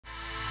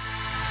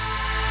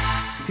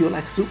feel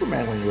like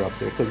Superman when you're up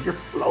there because you're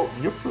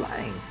floating, you're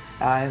flying.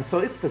 And so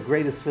it's the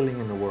greatest feeling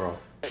in the world.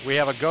 We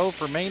have a go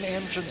for main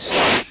engine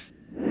start.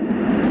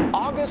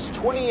 August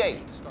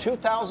 28th,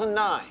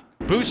 2009.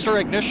 Booster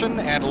ignition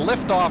and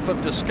liftoff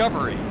of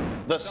Discovery.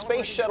 The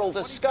Space Shuttle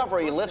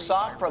Discovery lifts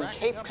off from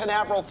Cape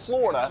Canaveral,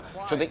 Florida,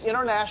 to the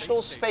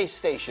International Space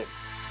Station.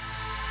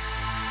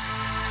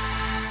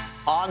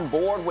 On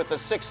board with the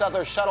 6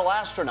 other shuttle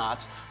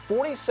astronauts,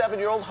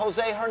 47-year-old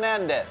José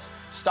Hernandez,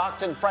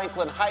 Stockton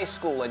Franklin High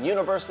School and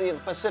University of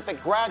the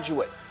Pacific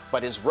graduate.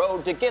 But his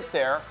road to get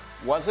there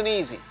wasn't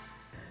easy.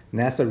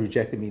 NASA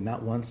rejected me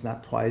not once,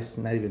 not twice,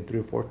 not even 3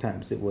 or 4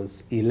 times. It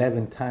was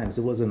 11 times.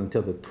 It wasn't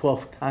until the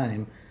 12th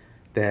time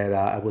that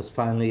I was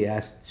finally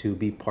asked to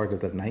be part of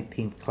the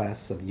 19th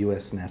class of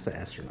U.S. NASA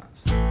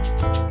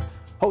astronauts.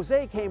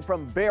 Jose came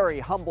from very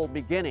humble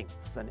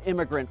beginnings, an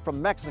immigrant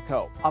from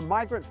Mexico, a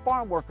migrant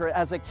farm worker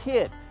as a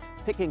kid,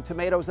 picking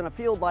tomatoes in a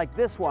field like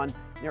this one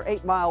near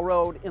 8 Mile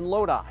Road in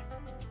Lodi.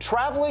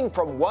 Traveling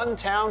from one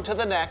town to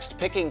the next,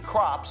 picking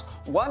crops,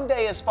 one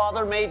day his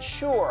father made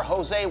sure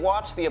Jose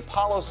watched the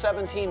Apollo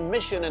 17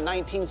 mission in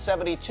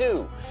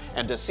 1972.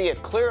 And to see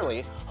it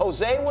clearly,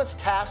 Jose was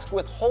tasked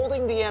with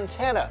holding the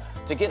antenna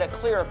to get a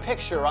clearer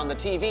picture on the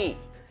TV.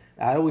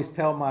 I always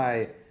tell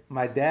my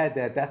dad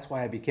that that's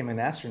why I became an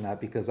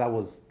astronaut, because I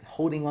was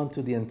holding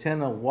onto the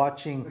antenna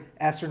watching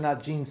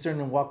astronaut Gene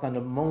Cernan walk on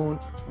the moon.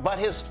 But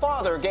his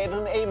father gave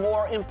him a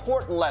more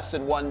important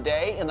lesson one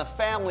day in the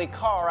family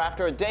car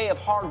after a day of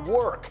hard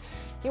work.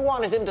 He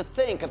wanted him to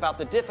think about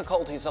the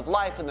difficulties of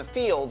life in the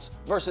fields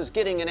versus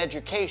getting an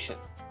education.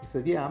 He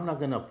said, yeah, I'm not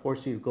going to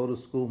force you to go to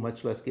school,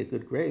 much less get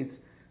good grades,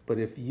 but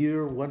if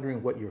you're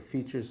wondering what your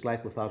future is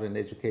like without an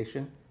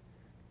education,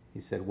 he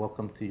said,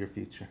 welcome to your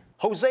future.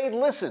 Jose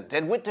listened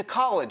and went to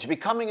college,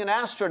 becoming an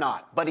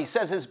astronaut. But he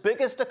says his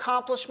biggest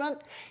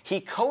accomplishment?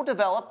 He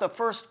co-developed the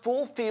first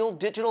full-field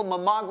digital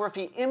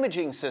mammography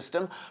imaging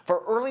system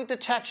for early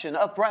detection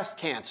of breast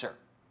cancer.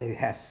 It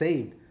has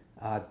saved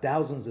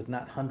thousands, if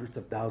not hundreds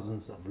of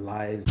thousands of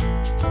lives.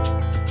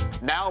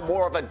 Now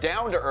more of a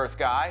down-to-earth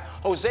guy,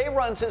 Jose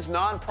runs his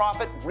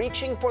nonprofit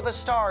Reaching for the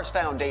Stars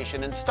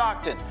Foundation in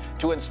Stockton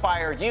to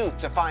inspire youth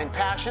to find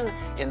passion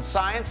in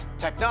science,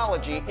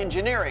 technology,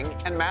 engineering,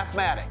 and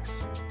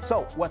mathematics.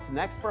 So what's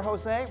next for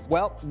Jose?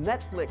 Well,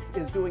 Netflix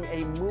is doing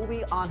a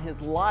movie on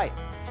his life,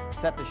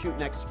 set to shoot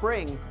next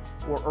spring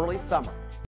or early summer.